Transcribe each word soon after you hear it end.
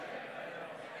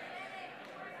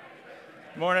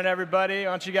Morning, everybody.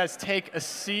 Why don't you guys take a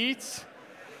seat?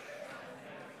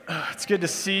 It's good to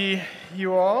see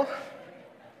you all.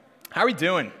 How are we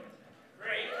doing?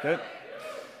 Great. Good.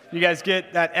 You guys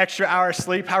get that extra hour of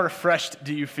sleep? How refreshed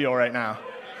do you feel right now?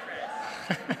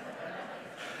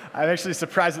 I'm actually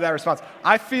surprised at that response.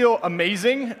 I feel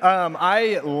amazing.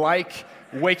 I like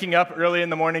waking up early in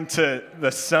the morning to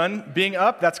the sun being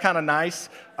up. That's kind of nice.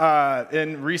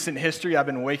 In recent history, I've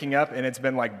been waking up and it's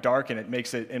been like dark and it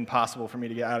makes it impossible for me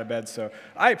to get out of bed. So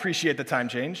I appreciate the time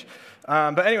change.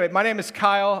 But anyway, my name is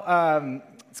Kyle.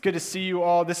 It's good to see you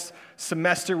all. This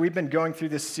semester, we've been going through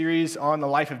this series on the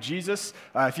life of Jesus.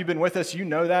 If you've been with us, you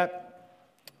know that.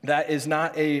 That is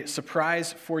not a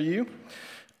surprise for you.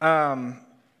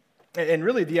 And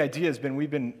really, the idea has been we've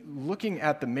been looking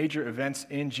at the major events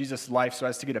in Jesus' life so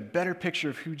as to get a better picture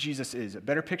of who Jesus is, a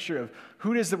better picture of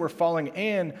who it is that we're following,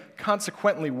 and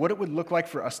consequently, what it would look like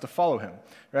for us to follow him,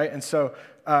 right? And so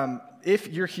if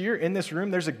you're here in this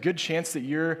room, there's a good chance that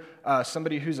you're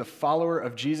somebody who's a follower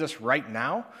of Jesus right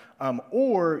now,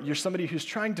 or you're somebody who's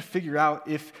trying to figure out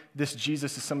if this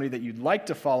Jesus is somebody that you'd like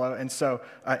to follow. And so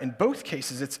in both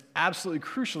cases, it's absolutely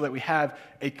crucial that we have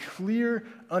a clear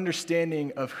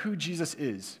understanding of who Jesus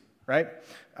is, right?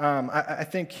 I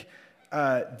think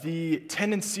the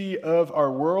tendency of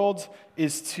our world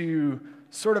is to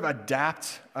sort of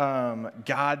adapt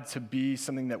God to be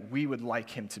something that we would like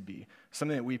him to be,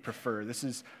 something that we prefer. This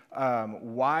is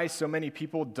why so many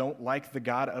people don't like the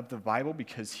God of the Bible,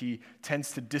 because he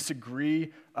tends to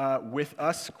disagree with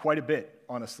us quite a bit,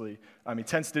 honestly. He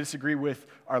tends to disagree with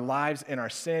our lives and our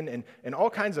sin and all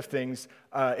kinds of things.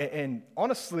 And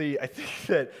honestly, I think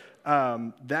that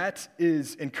that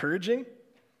is encouraging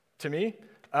to me.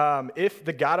 If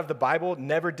the God of the Bible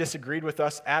never disagreed with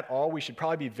us at all, we should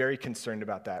probably be very concerned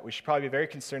about that. We should probably be very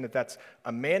concerned that that's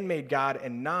a man-made God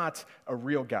and not a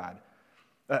real God.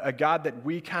 A God that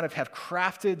we kind of have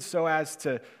crafted so as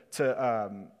to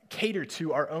cater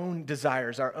to our own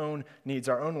desires, our own needs,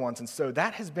 our own wants. And so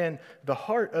that has been the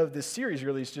heart of this series,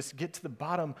 really, is just get to the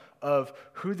bottom of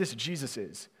who this Jesus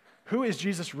is. Who is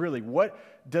Jesus really? What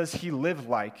does he live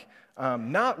like?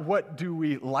 Not what do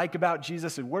we like about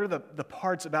Jesus, and what are the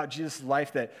parts about Jesus'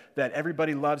 life that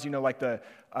everybody loves, like the,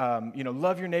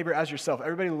 love your neighbor as yourself.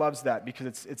 Everybody loves that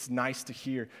because it's nice to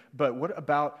hear. But what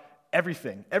about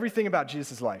everything about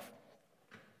Jesus' life?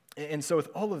 And so with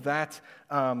all of that,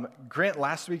 Grant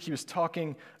last week, he was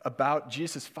talking about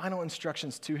Jesus' final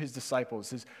instructions to his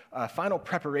disciples, his final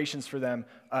preparations for them,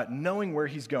 knowing where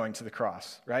he's going to the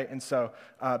cross, right? And so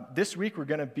this week, we're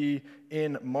going to be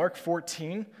in Mark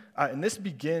 14, and this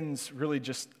begins really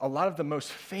just a lot of the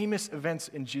most famous events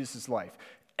in Jesus' life,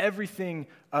 everything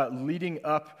leading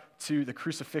up to the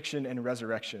crucifixion and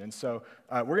resurrection. And so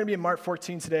we're going to be in Mark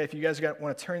 14 today. If you guys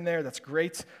want to turn there, that's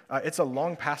great. It's a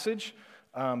long passage.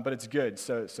 But it's good,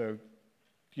 so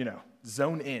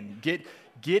zone in.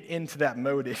 Get into that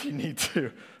mode if you need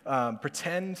to.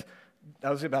 Pretend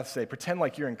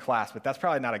like you're in class, but that's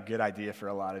probably not a good idea for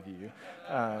a lot of you.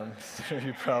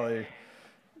 So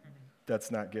that's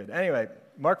not good. Anyway,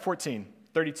 Mark 14,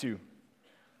 32.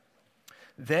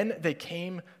 Then they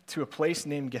came to a place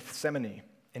named Gethsemane,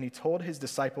 and he told his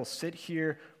disciples, "Sit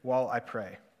here while I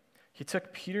pray." He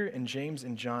took Peter and James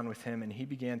and John with him, and he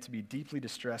began to be deeply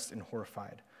distressed and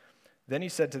horrified. Then he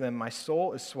said to them, "My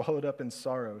soul is swallowed up in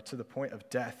sorrow to the point of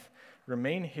death.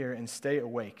 Remain here and stay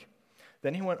awake."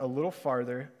 Then he went a little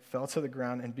farther, fell to the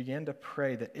ground, and began to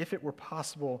pray that if it were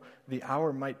possible, the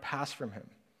hour might pass from him.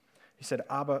 He said,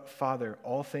 "Abba, Father,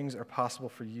 all things are possible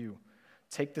for you.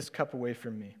 Take this cup away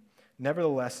from me.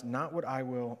 Nevertheless, not what I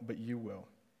will, but you will."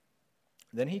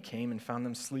 Then he came and found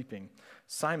them sleeping.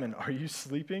 "Simon, are you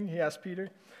sleeping?" he asked Peter.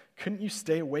 "Couldn't you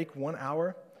stay awake 1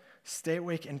 hour? Stay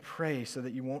awake and pray so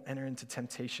that you won't enter into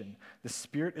temptation. The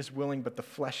spirit is willing, but the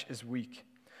flesh is weak."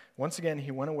 Once again,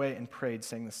 he went away and prayed,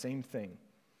 saying the same thing.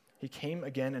 He came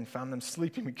again and found them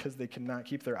sleeping because they could not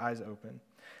keep their eyes open.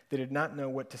 They did not know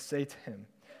what to say to him.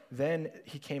 Then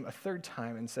he came a third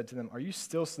time and said to them, "Are you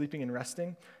still sleeping and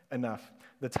resting? Enough.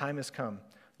 The time has come.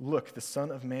 Look, the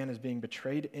Son of Man is being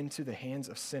betrayed into the hands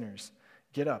of sinners.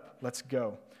 Get up, let's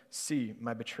go. See,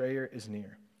 my betrayer is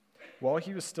near." While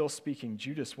he was still speaking,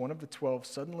 Judas, one of the 12,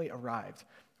 suddenly arrived.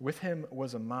 With him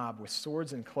was a mob with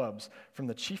swords and clubs from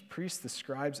the chief priests, the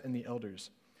scribes, and the elders.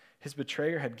 His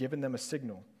betrayer had given them a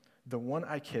signal. "The one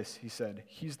I kiss," he said,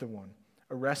 "he's the one.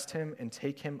 Arrest him and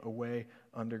take him away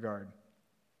under guard."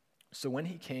 So when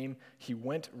he came, he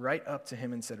went right up to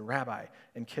him and said, "Rabbi,"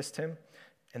 and kissed him.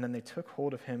 And then they took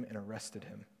hold of him and arrested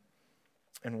him.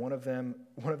 And one of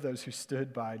those who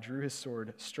stood by drew his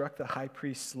sword, struck the high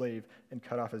priest's slave, and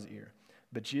cut off his ear.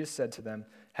 But Jesus said to them,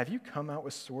 "Have you come out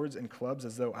with swords and clubs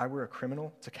as though I were a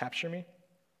criminal to capture me?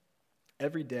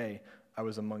 Every day I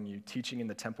was among you, teaching in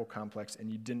the temple complex, and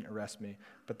you didn't arrest me,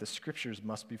 but the scriptures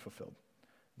must be fulfilled."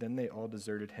 Then they all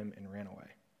deserted him and ran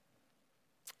away.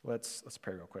 Let's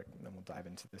pray real quick, and then we'll dive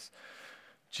into this.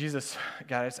 Jesus,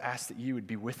 God, I just ask that you would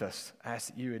be with us. I ask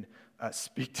that you would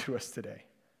speak to us today.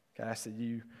 God, I ask that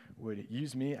you would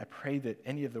use me. I pray that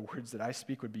any of the words that I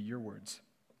speak would be your words,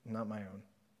 not my own.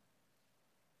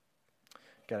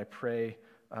 God, I pray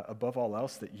above all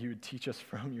else that you would teach us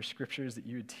from your scriptures, that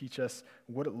you would teach us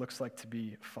what it looks like to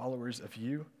be followers of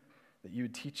you, that you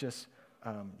would teach us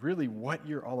really what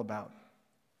you're all about.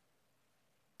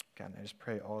 God, I just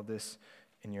pray all of this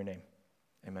in your name.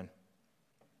 Amen.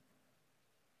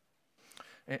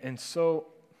 And so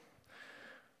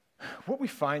what we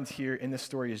find here in this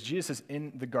story is Jesus is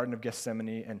in the Garden of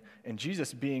Gethsemane, and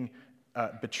Jesus being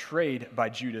betrayed by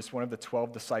Judas, one of the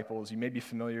 12 disciples. You may be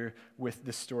familiar with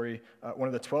this story, one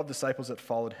of the 12 disciples that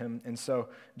followed him. And so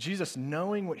Jesus,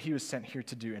 knowing what he was sent here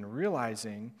to do and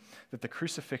realizing that the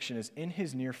crucifixion is in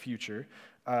his near future,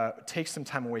 takes some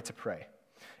time away to pray.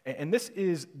 And this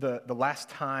is the last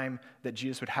time that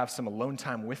Jesus would have some alone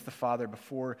time with the Father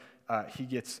before he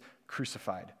gets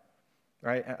crucified,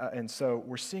 right? And so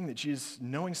we're seeing that Jesus,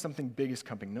 knowing something big is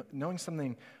coming, knowing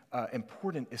something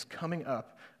important is coming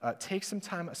up, takes some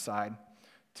time aside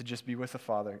to just be with the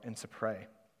Father and to pray.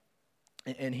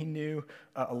 And he knew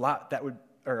that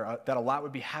a lot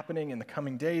would be happening in the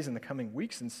coming days and the coming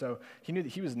weeks, and so he knew that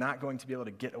he was not going to be able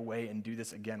to get away and do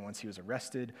this again once he was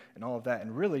arrested and all of that.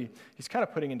 And really, he's kind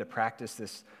of putting into practice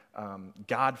this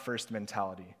God-first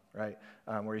mentality, right?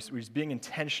 Where he's being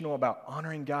intentional about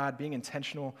honoring God, being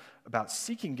intentional about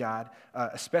seeking God,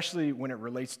 especially when it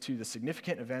relates to the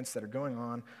significant events that are going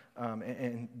on. And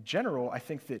in general, I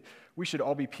think that we should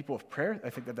all be people of prayer. I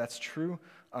think that that's true.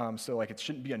 So it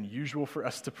shouldn't be unusual for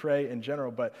us to pray in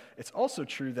general, but it's also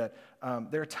true that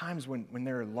there are times when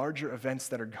there are larger events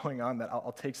that are going on that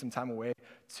I'll take some time away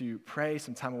to pray,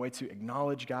 some time away to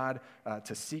acknowledge God,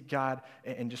 to seek God,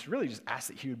 and just really just ask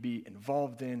that he would be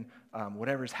involved in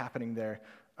whatever's happening there.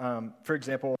 For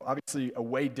example, obviously a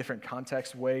way different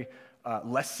context, way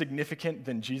less significant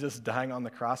than Jesus dying on the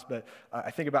cross, but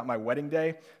I think about my wedding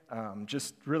day,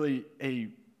 just really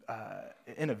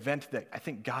an event that I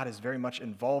think God is very much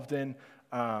involved in.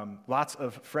 Lots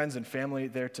of friends and family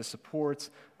there to support,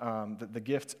 the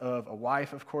gift of a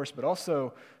wife, of course, but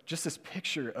also just this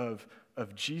picture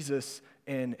of Jesus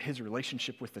and his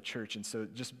relationship with the church. And so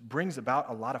it just brings about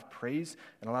a lot of praise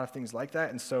and a lot of things like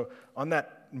that. And so on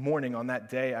that morning, on that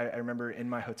day, I remember in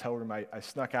my hotel room, I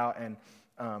snuck out and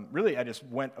really I just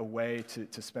went away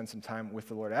to spend some time with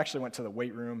the Lord. I actually went to the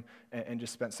weight room and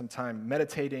just spent some time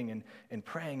meditating and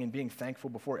praying and being thankful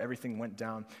before everything went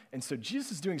down. And so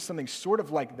Jesus is doing something sort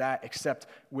of like that, except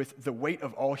with the weight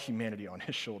of all humanity on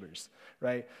his shoulders,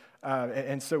 right?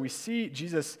 And so we see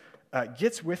Jesus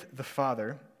gets with the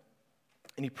Father,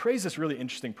 and he prays this really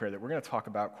interesting prayer that we're going to talk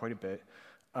about quite a bit.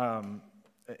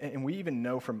 And we even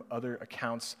know from other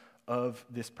accounts of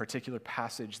this particular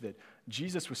passage that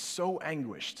Jesus was so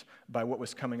anguished by what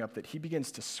was coming up that he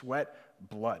begins to sweat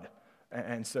blood.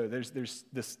 And so there's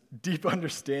this deep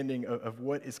understanding of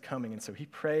what is coming. And so he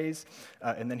prays,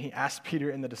 and then he asks Peter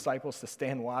and the disciples to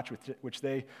stand watch, which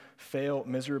they fail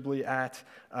miserably at.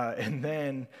 And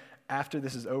then after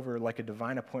this is over, like a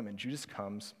divine appointment, Judas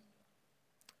comes,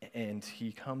 and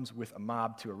he comes with a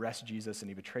mob to arrest Jesus, and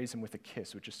he betrays him with a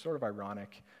kiss, which is sort of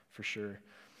ironic for sure.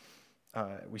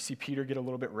 We see Peter get a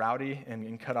little bit rowdy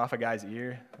and cut off a guy's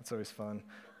ear. That's always fun.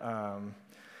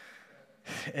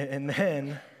 And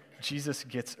then Jesus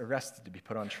gets arrested to be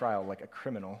put on trial like a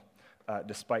criminal,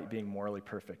 despite being morally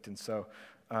perfect. And so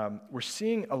we're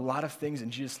seeing a lot of things in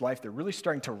Jesus' life. They're really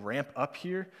starting to ramp up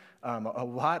here. A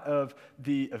lot of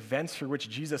the events for which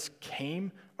Jesus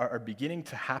came are beginning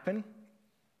to happen.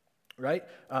 Right?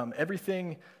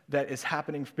 Everything that is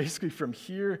happening basically from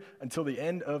here until the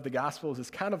end of the Gospels is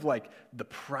kind of like the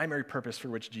primary purpose for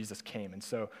which Jesus came. And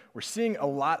so we're seeing a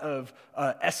lot of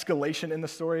escalation in the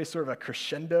story, sort of a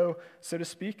crescendo, so to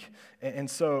speak. And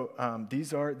so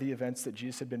these are the events that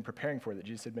Jesus had been preparing for, that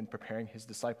Jesus had been preparing his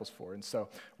disciples for. And so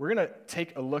we're going to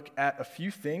take a look at a few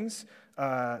things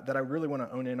that I really want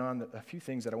to own in on, a few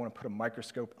things that I want to put a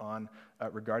microscope on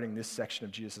regarding this section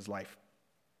of Jesus' life.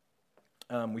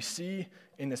 We see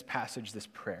in this passage this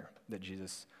prayer that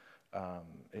Jesus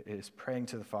is praying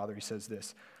to the Father. He says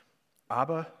this,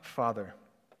 "Abba, Father,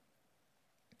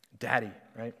 Daddy,"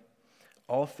 right?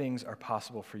 "All things are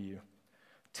possible for you.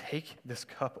 Take this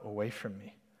cup away from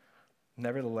me.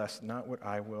 Nevertheless, not what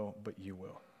I will, but you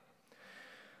will."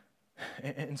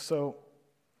 And so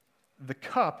the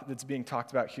cup that's being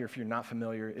talked about here, if you're not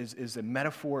familiar, is a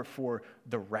metaphor for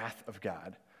the wrath of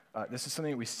God. This is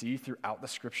something that we see throughout the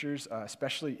scriptures,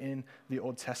 especially in the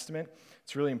Old Testament.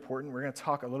 It's really important. We're going to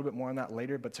talk a little bit more on that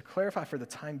later, but to clarify for the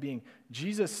time being,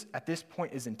 Jesus at this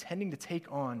point is intending to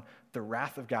take on the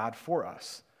wrath of God for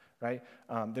us, right?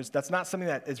 That's not something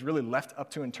that is really left up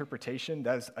to interpretation.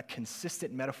 That is a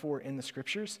consistent metaphor in the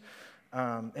scriptures.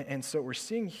 And so what we're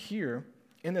seeing here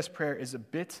in this prayer is a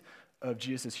bit of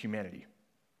Jesus' humanity.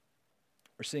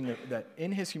 We're seeing that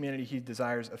in his humanity, he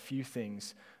desires a few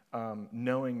things,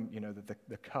 knowing, that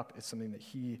the cup is something that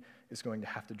he is going to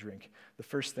have to drink. The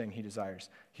first thing he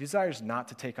desires not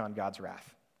to take on God's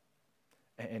wrath.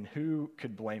 And who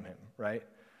could blame him, right?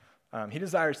 He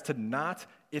desires to not,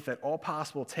 if at all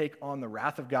possible, take on the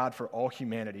wrath of God for all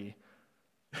humanity,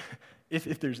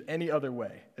 if there's any other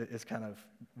way, is kind of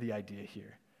the idea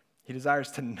here. He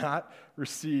desires to not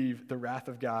receive the wrath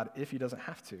of God if he doesn't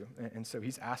have to. And so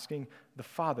he's asking the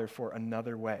Father for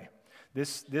another way.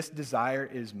 This desire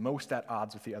is most at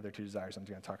odds with the other two desires I'm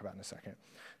going to talk about in a second.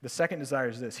 The second desire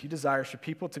is this. He desires for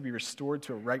people to be restored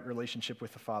to a right relationship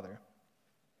with the Father.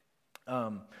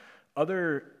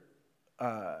 Other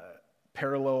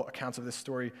parallel accounts of this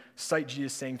story cite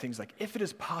Jesus saying things like, if it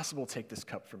is possible, take this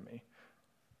cup from me,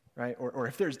 right? Or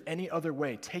if there's any other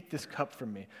way, take this cup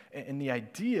from me. And the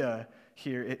idea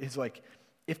here is like,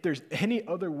 if there's any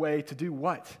other way to do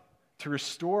what? To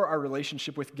restore our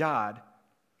relationship with God,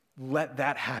 let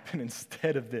that happen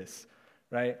instead of this,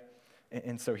 right?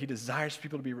 And so he desires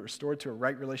people to be restored to a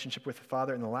right relationship with the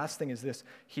Father. And the last thing is this,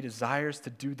 he desires to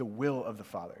do the will of the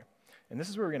Father. And this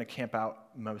is where we're going to camp out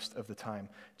most of the time.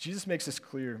 Jesus makes this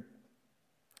clear.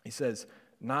 He says,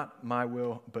 not my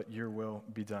will, but your will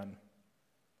be done.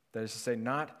 That is to say,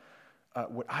 not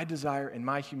what I desire in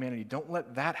my humanity. Don't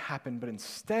let that happen, but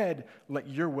instead let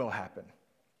your will happen.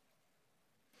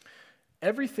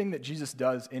 Everything that Jesus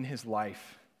does in his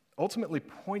life ultimately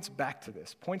points back to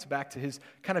this, points back to his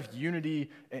kind of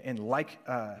unity and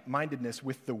like-mindedness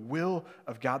with the will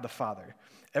of God the Father.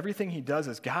 Everything he does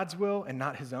is God's will and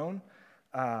not his own.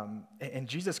 And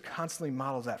Jesus constantly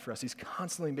models that for us. He's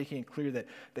constantly making it clear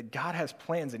that God has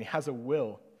plans and he has a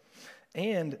will,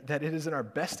 and that it is in our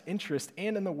best interest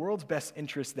and in the world's best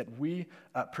interest that we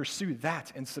pursue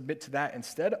that and submit to that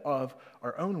instead of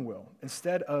our own will,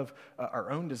 instead of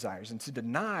our own desires, and to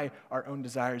deny our own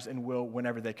desires and will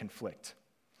whenever they conflict.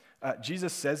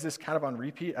 Jesus says this kind of on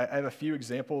repeat. I have a few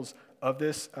examples of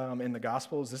this in the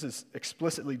Gospels. This is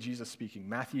explicitly Jesus speaking.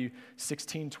 Matthew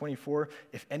 16:24,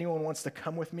 if anyone wants to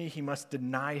come with me, he must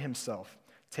deny himself,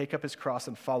 take up his cross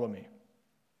and follow me.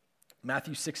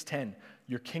 Matthew 6:10,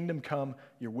 your kingdom come,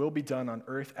 your will be done on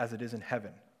earth as it is in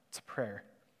heaven. It's a prayer.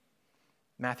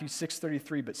 Matthew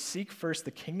 6:33, but seek first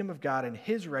the kingdom of God and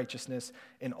his righteousness,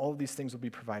 and all of these things will be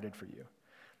provided for you.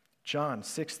 John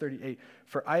 6:38,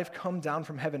 for I have come down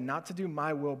from heaven not to do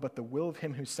my will, but the will of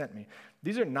him who sent me.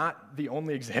 These are not the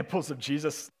only examples of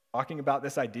Jesus talking about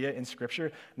this idea in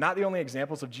Scripture, not the only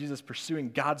examples of Jesus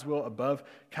pursuing God's will above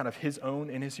kind of his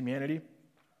own in his humanity.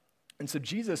 And so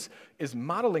Jesus is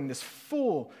modeling this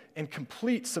full and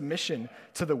complete submission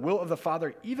to the will of the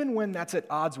Father, even when that's at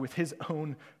odds with his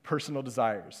own personal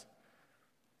desires.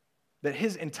 That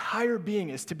his entire being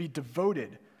is to be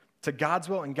devoted to God's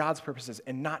will and God's purposes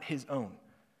and not his own.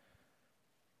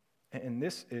 And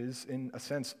this is, in a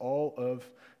sense, all of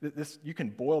this. You can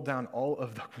boil down all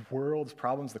of the world's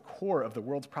problems, the core of the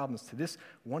world's problems, to this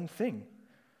one thing.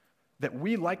 That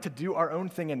we like to do our own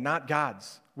thing and not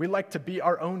God's. We like to be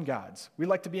our own gods. We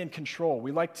like to be in control.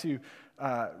 We like to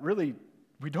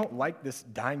we don't like this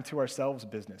dying to ourselves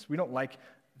business. We don't like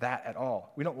that at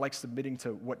all. We don't like submitting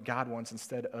to what God wants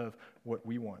instead of what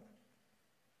we want.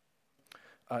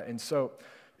 And so,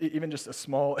 even just a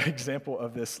small example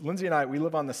of this. Lindsay and I, we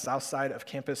live on the south side of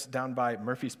campus down by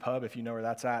Murphy's Pub, if you know where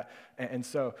that's at. And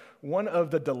so one of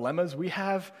the dilemmas we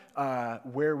have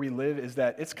where we live is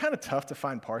that it's kind of tough to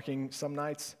find parking some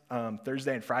nights,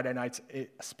 Thursday and Friday nights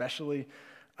especially.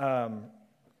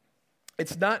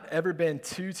 It's not ever been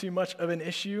too much of an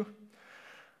issue.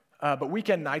 But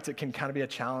weekend nights, it can kind of be a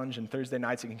challenge, and Thursday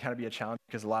nights, it can kind of be a challenge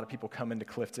because a lot of people come into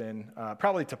Clifton,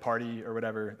 probably to party or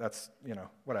whatever. That's,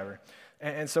 whatever.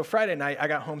 And so Friday night, I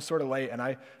got home sort of late, and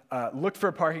I looked for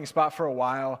a parking spot for a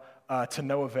while to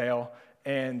no avail,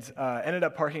 and ended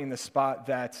up parking in this spot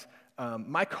that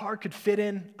my car could fit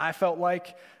in, I felt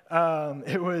like.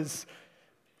 It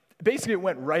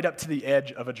went right up to the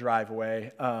edge of a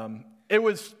driveway. It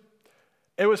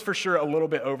was for sure a little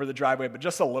bit over the driveway, but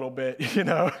just a little bit,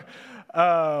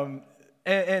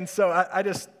 And so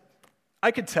I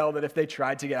could tell that if they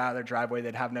tried to get out of their driveway,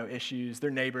 they'd have no issues.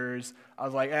 They're neighbors. I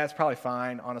was like, it's probably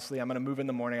fine. Honestly, I'm going to move in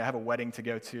the morning. I have a wedding to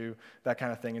go to, that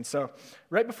kind of thing. And so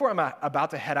right before I'm about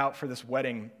to head out for this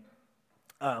wedding,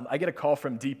 I get a call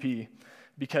from DP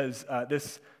because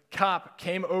this cop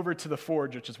came over to the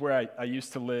Forge, which is where I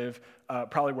used to live,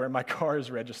 probably where my car is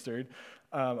registered,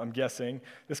 I'm guessing.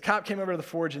 This cop came over to the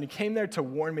Forge, and he came there to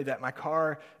warn me that my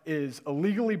car is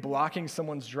illegally blocking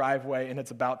someone's driveway and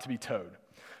it's about to be towed.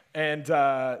 And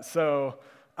so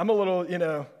I'm a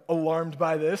little, alarmed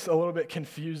by this, a little bit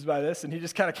confused by this, and he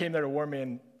just kind of came there to warn me,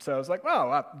 and so I was like,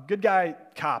 wow, good guy,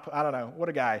 cop, I don't know, what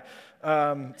a guy.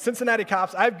 Cincinnati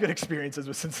cops, I have good experiences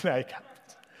with Cincinnati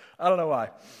cops. I don't know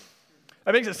why.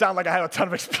 That makes it sound like I have a ton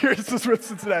of experiences with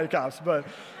Cincinnati cops, but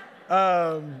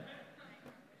I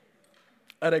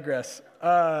digress.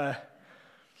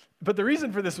 But the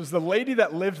reason for this was the lady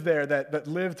that lived there, that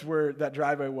lived where that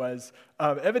driveway was,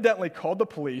 evidently called the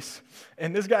police,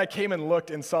 and this guy came and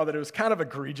looked and saw that it was kind of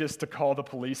egregious to call the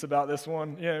police about this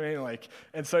one, you know what I mean?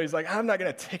 And so he's like, I'm not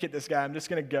going to ticket this guy, I'm just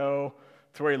going to go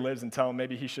to where he lives and tell him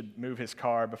maybe he should move his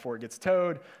car before it gets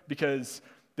towed, because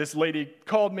this lady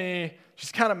called me,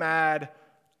 she's kind of mad,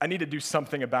 I need to do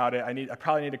something about it, I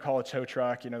probably need to call a tow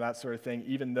truck, that sort of thing,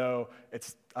 even though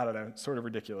it's, sort of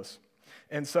ridiculous.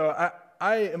 And so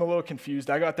I am a little confused.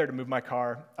 I go out there to move my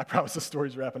car. I promise the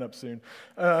story's wrapping up soon.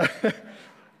 I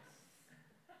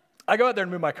go out there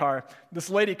to move my car. This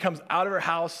lady comes out of her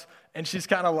house, and she's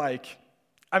kind of like,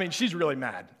 she's really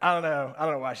mad. I don't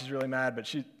know why she's really mad,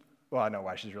 but I know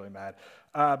why she's really mad.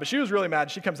 But she was really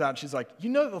mad. She comes out, and she's like,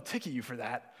 they'll ticket you for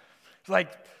that. It's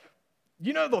like,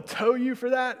 they'll tow you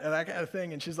for that, and that kind of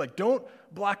thing. And she's like, don't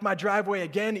block my driveway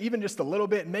again, even just a little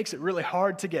bit. It makes it really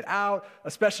hard to get out,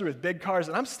 especially with big cars.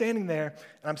 And I'm standing there,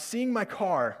 and I'm seeing my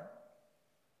car,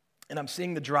 and I'm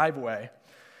seeing the driveway.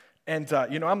 And,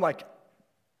 I'm like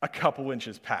a couple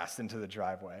inches past into the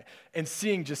driveway. And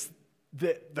seeing just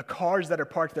the cars that are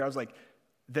parked there, I was like,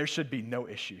 there should be no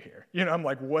issue here. I'm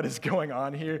like, what is going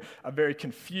on here? I'm very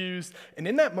confused. And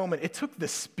in that moment, it took the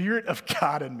Spirit of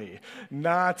God in me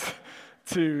not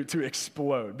to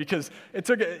explode, because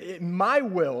my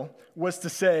will was to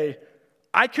say,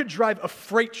 I could drive a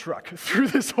freight truck through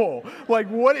this hole. Like,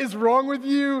 what is wrong with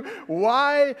you?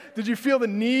 Why did you feel the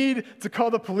need to call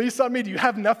the police on me? Do you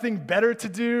have nothing better to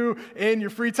do in your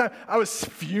free time? I was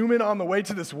fuming on the way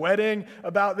to this wedding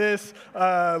about this.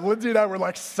 Lindsay and I were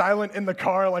like silent in the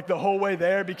car like the whole way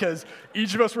there, because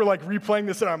each of us were like replaying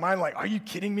this in our mind, like, are you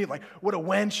kidding me? Like, what a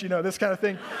wench, this kind of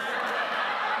thing.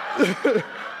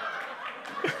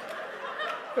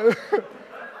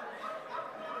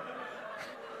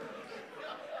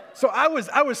 So I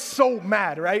was so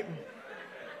mad, right?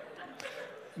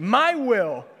 My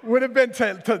will would have been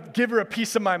to give her a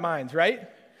piece of my mind, right?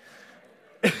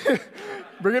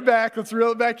 Bring it back. Let's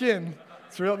reel it back in.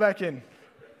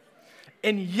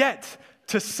 And yet,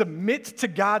 to submit to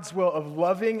God's will of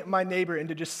loving my neighbor and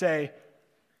to just say,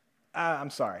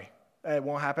 I'm sorry. It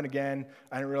won't happen again.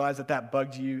 I didn't realize that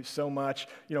bugged you so much.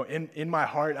 In my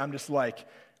heart, I'm just like,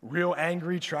 real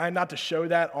angry, trying not to show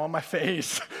that on my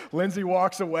face. Lindsay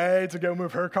walks away to go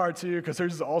move her car too, because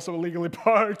hers is also illegally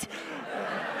parked.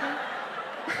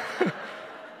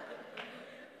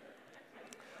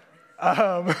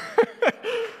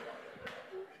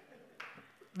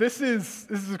 This is,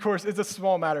 of course, it's a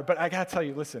small matter, but I gotta tell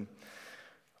you, listen,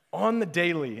 on the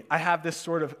daily, I have this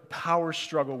sort of power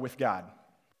struggle with God.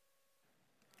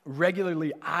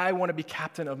 Regularly, I want to be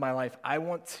captain of my life. I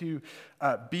want to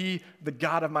be the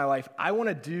God of my life. I want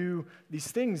to do these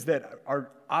things that are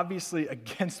obviously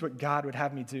against what God would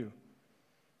have me do.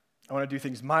 I want to do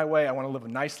things my way. I want to live a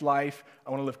nice life. I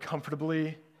want to live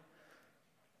comfortably.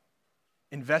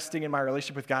 Investing in my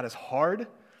relationship with God is hard.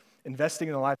 Investing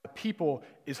in the life of people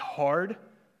is hard.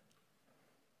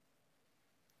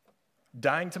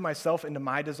 Dying to myself and to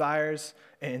my desires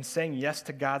and saying yes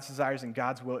to God's desires and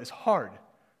God's will is hard.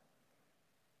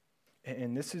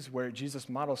 And this is where Jesus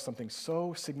models something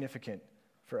so significant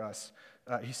for us.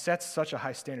 He sets such a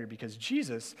high standard because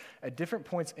Jesus, at different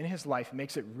points in his life,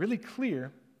 makes it really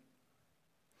clear.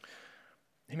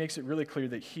 He makes it really clear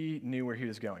that he knew where he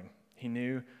was going. He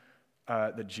knew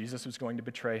that Jesus was going to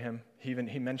betray him. He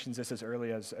mentions this as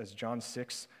early as John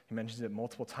 6. He mentions it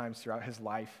multiple times throughout his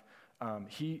life.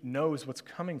 He knows what's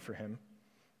coming for him.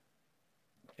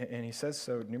 And he says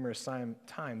so numerous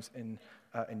times. And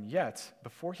yet,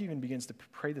 before he even begins to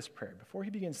pray this prayer, before he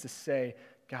begins to say,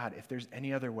 God, if there's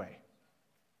any other way,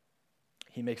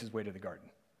 he makes his way to the garden.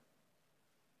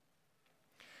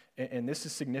 And this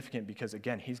is significant because,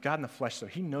 again, he's God in the flesh, so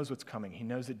he knows what's coming. He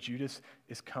knows that Judas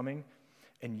is coming.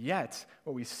 And yet,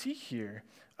 what we see here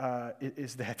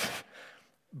is that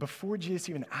before Jesus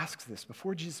even asks this,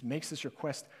 before Jesus makes this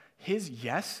request, his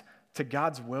yes to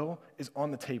God's will is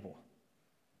on the table.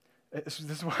 This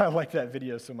is why I like that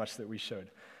video so much that we showed.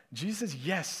 Jesus'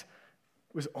 yes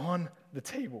was on the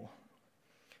table.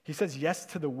 He says yes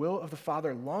to the will of the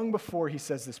Father long before he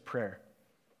says this prayer.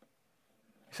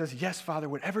 He says, yes, Father,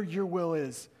 whatever your will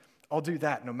is, I'll do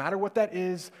that. No matter what that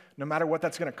is, no matter what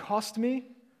that's going to cost me,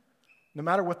 no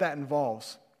matter what that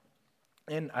involves.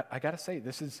 And I got to say,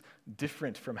 this is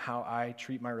different from how I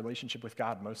treat my relationship with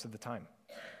God most of the time.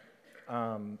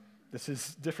 This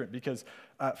is different because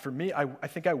for me, I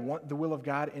think I want the will of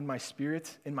God in my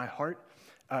spirit, in my heart,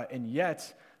 and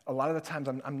yet a lot of the times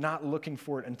I'm not looking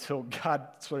for it until God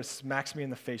sort of smacks me in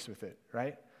the face with it,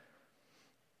 right?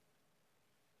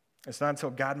 It's not until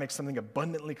God makes something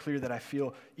abundantly clear that I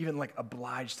feel even like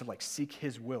obliged to like seek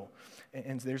his will.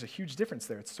 And there's a huge difference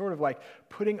there. It's sort of like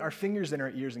putting our fingers in our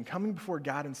ears and coming before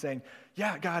God and saying,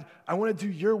 yeah, God, I want to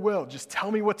do your will. Just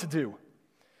tell me what to do.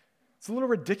 It's a little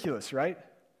ridiculous, right?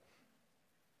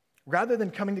 Rather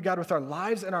than coming to God with our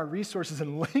lives and our resources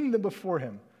and laying them before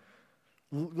him,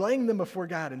 laying them before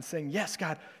God and saying, yes,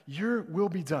 God, your will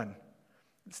be done.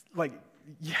 It's like,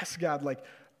 yes, God, like,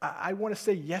 I want to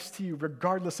say yes to you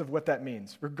regardless of what that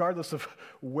means, regardless of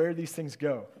where these things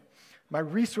go. My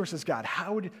resources, God,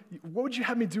 what would you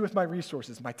have me do with my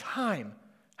resources? My time.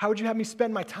 How would you have me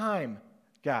spend my time,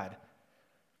 God?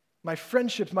 My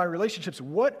friendships, my relationships,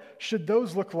 what should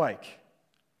those look like?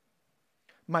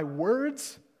 My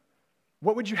words,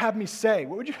 what would you have me say?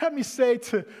 What would you have me say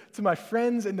to my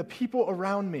friends and the people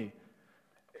around me?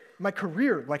 My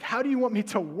career, like how do you want me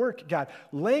to work, God?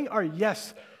 Laying our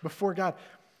yes before God.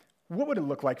 What would it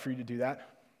look like for you to do that?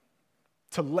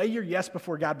 To lay your yes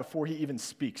before God before he even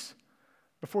speaks,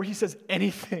 before he says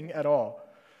anything at all.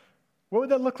 What would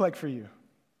that look like for you?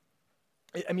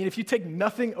 I mean, if you take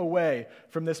nothing away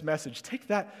from this message, take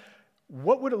that.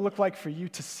 What would it look like for you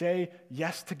to say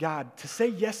yes to God, to say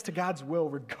yes to God's will,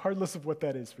 regardless of what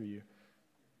that is for you?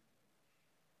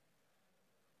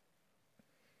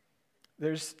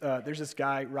 There's this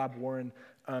guy, Rob Warren.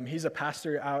 He's a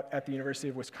pastor out at the University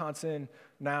of Wisconsin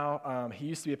now. He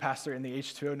used to be a pastor in the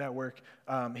H2O network.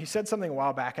 He said something a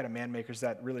while back at a Man Makers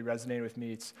that really resonated with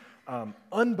me. It's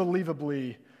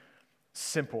unbelievably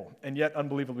simple and yet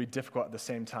unbelievably difficult at the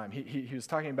same time. He was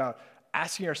talking about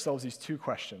asking ourselves these two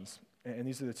questions, and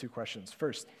these are the two questions.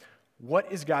 First,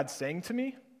 what is God saying to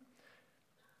me,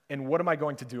 and what am I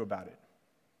going to do about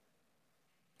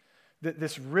it?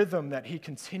 This rhythm that he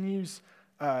continues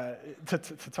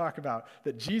to talk about,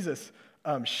 that Jesus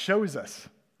shows us,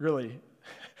 really,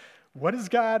 what is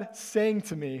God saying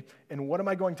to me, and what am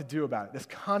I going to do about it? This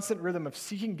constant rhythm of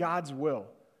seeking God's will.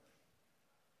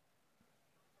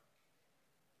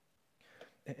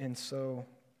 And so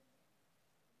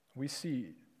we see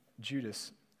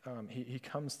Judas. He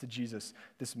comes to Jesus,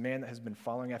 this man that has been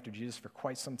following after Jesus for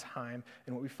quite some time.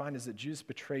 And what we find is that Judas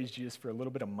betrays Jesus for a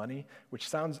little bit of money, which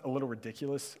sounds a little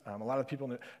ridiculous. A lot of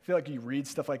people feel like you read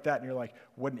stuff like that and you're like,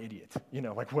 what an idiot.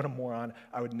 Like what a moron.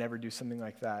 I would never do something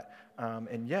like that.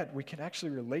 And yet we can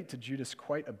actually relate to Judas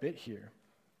quite a bit here.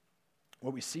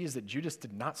 What we see is that Judas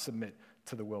did not submit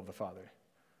to the will of the Father.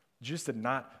 Judas did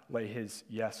not lay his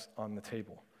yes on the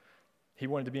table. He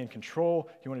wanted to be in control.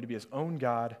 He wanted to be his own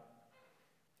God.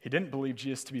 He didn't believe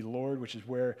Jesus to be Lord, which is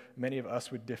where many of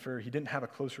us would differ. He didn't have a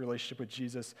close relationship with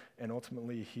Jesus, and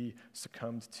ultimately he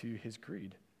succumbed to his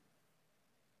greed.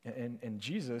 And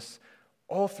Jesus,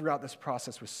 all throughout this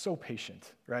process, was so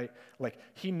patient, right? Like,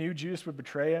 he knew Judas would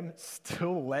betray him,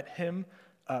 still let him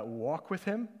walk with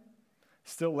him,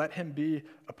 still let him be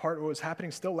a part of what was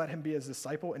happening, still let him be his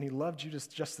disciple, and he loved Judas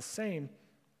just the same.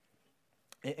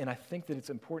 And I think that it's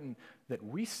important that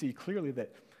we see clearly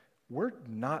that we're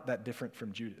not that different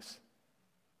from Judas.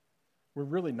 We're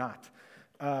really not.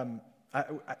 I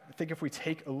think if we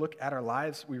take a look at our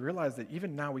lives, we realize that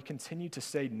even now we continue to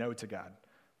say no to God.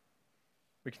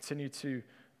 We continue to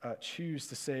choose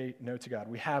to say no to God.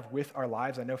 We have with our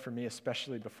lives, I know for me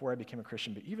especially before I became a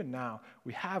Christian, but even now,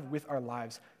 we have with our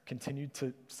lives continued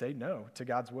to say no to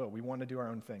God's will. We want to do our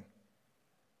own thing.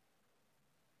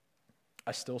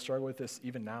 I still struggle with this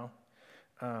even now.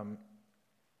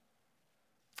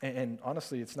 And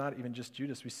honestly, it's not even just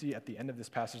Judas. We see at the end of this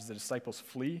passage the disciples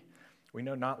flee. We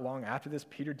know not long after this,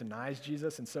 Peter denies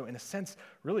Jesus. And so in a sense,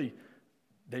 really,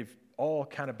 they've all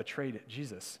kind of betrayed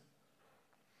Jesus.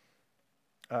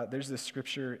 There's this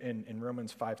scripture in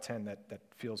Romans 5:10 that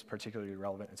feels particularly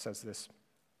relevant. It says this: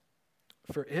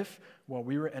 "For if, while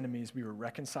we were enemies, we were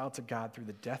reconciled to God through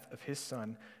the death of his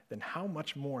Son, then how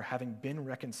much more, having been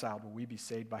reconciled, will we be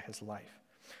saved by his life?"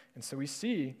 And so we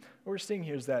see, what we're seeing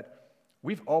here is that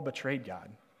we've all betrayed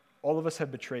God. All of us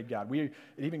have betrayed God. It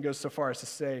even goes so far as to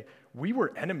say we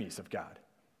were enemies of God.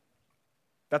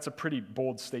 That's a pretty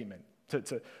bold statement.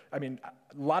 A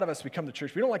lot of us, we come to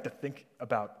church, we don't like to think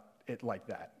about it like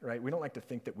that, right? We don't like to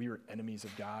think that we were enemies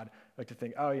of God. We like to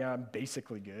think, oh yeah, I'm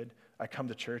basically good. I come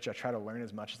to church, I try to learn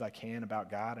as much as I can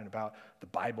about God and about the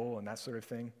Bible and that sort of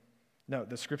thing. No,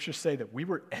 the scriptures say that we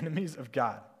were enemies of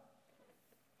God,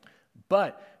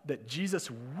 but that Jesus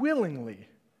willingly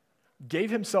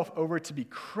gave himself over to be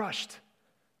crushed,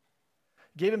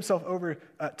 gave himself over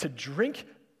to drink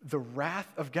the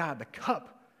wrath of God, the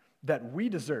cup that we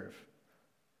deserve,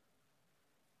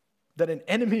 that an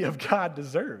enemy of God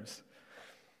deserves.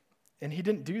 And he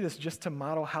didn't do this just to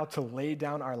model how to lay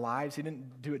down our lives. He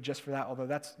didn't do it just for that, although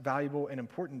that's valuable and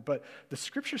important. But the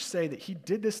scriptures say that he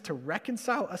did this to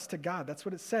reconcile us to God. That's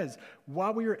what it says.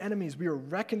 While we were enemies, we were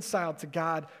reconciled to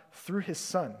God through his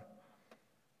Son.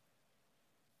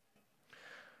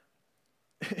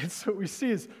 And so what we see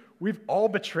is we've all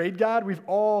betrayed God. We've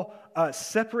all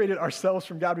separated ourselves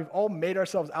from God. We've all made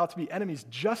ourselves out to be enemies,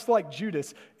 just like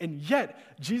Judas. And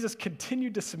yet, Jesus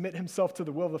continued to submit himself to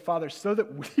the will of the Father so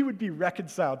that we would be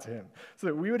reconciled to him, so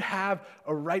that we would have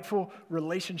a rightful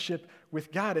relationship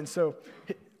with God. And so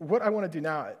what I want to do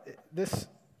now, this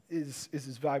is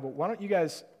valuable. Why don't you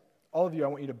guys, all of you, I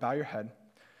want you to bow your head, and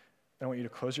I want you to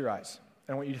close your eyes,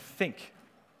 and I want you to think.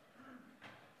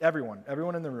 Everyone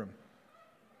in the room.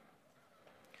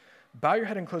 Bow your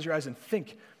head and close your eyes and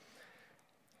think.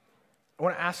 I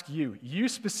want to ask you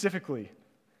specifically,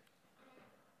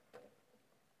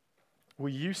 will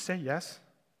you say yes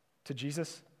to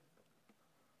Jesus?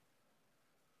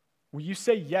 Will you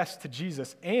say yes to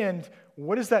Jesus? And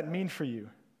what does that mean for you?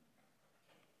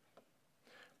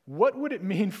 What would it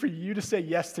mean for you to say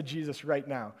yes to Jesus right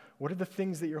now? What are the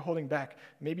things that you're holding back?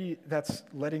 Maybe that's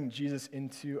letting Jesus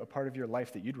into a part of your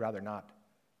life that you'd rather not.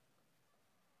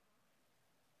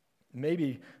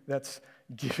 Maybe that's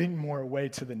giving more away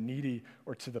to the needy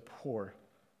or to the poor.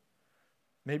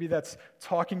 Maybe that's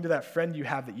talking to that friend you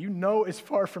have that you know is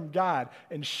far from God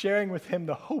and sharing with him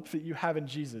the hope that you have in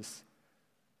Jesus.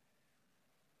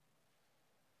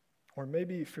 Or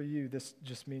maybe for you, this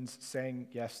just means saying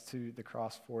yes to the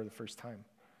cross for the first time.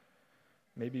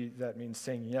 Maybe that means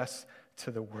saying yes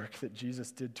to the work that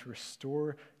Jesus did to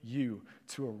restore you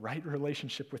to a right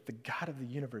relationship with the God of the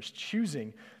universe,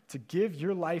 choosing to give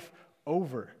your life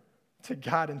over to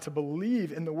God and to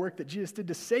believe in the work that Jesus did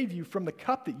to save you from the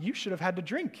cup that you should have had to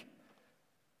drink.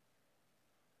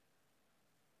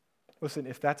 Listen,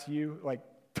 if that's you,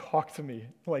 talk to me.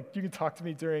 You can talk to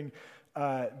me during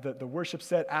the worship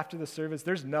set after the service.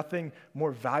 There's nothing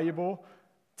more valuable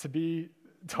to be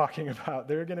talking about.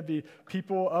 There are going to be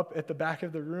people up at the back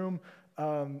of the room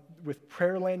with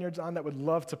prayer lanyards on that would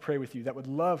love to pray with you, that would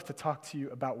love to talk to you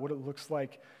about what it looks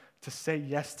like to say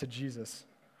yes to Jesus.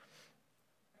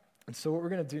 And so what we're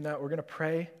going to do now, we're going to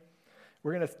pray.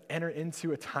 We're going to enter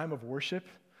into a time of worship.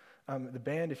 The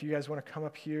band, if you guys want to come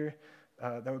up here,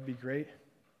 that would be great.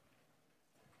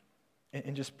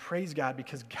 And just praise God,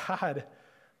 because God,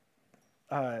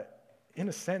 in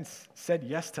a sense, said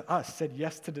yes to us, said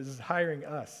yes to desiring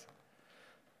us.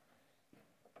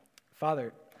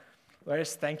 Father, Lord, I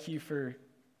just thank you for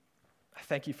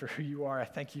who you are. I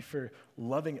thank you for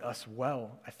loving us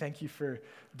well. I thank you for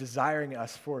desiring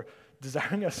us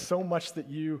so much that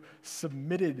you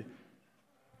submitted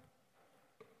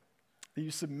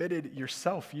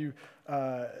yourself. You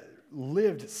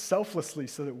lived selflessly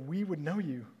so that we would know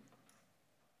you.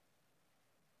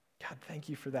 God, thank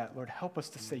you for that. Lord, help us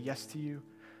to say yes to you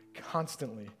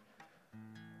constantly.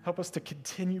 Help us to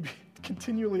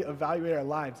continually evaluate our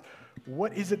lives.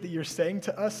 What is it that you're saying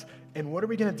to us, and what are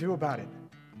we going to do about it?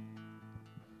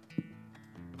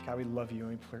 God, we love you,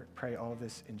 and we pray all of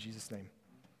this in Jesus' name.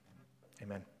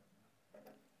 Amen.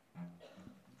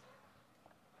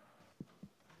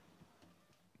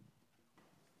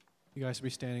 You guys be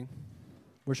standing.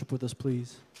 Worship with us,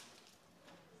 please.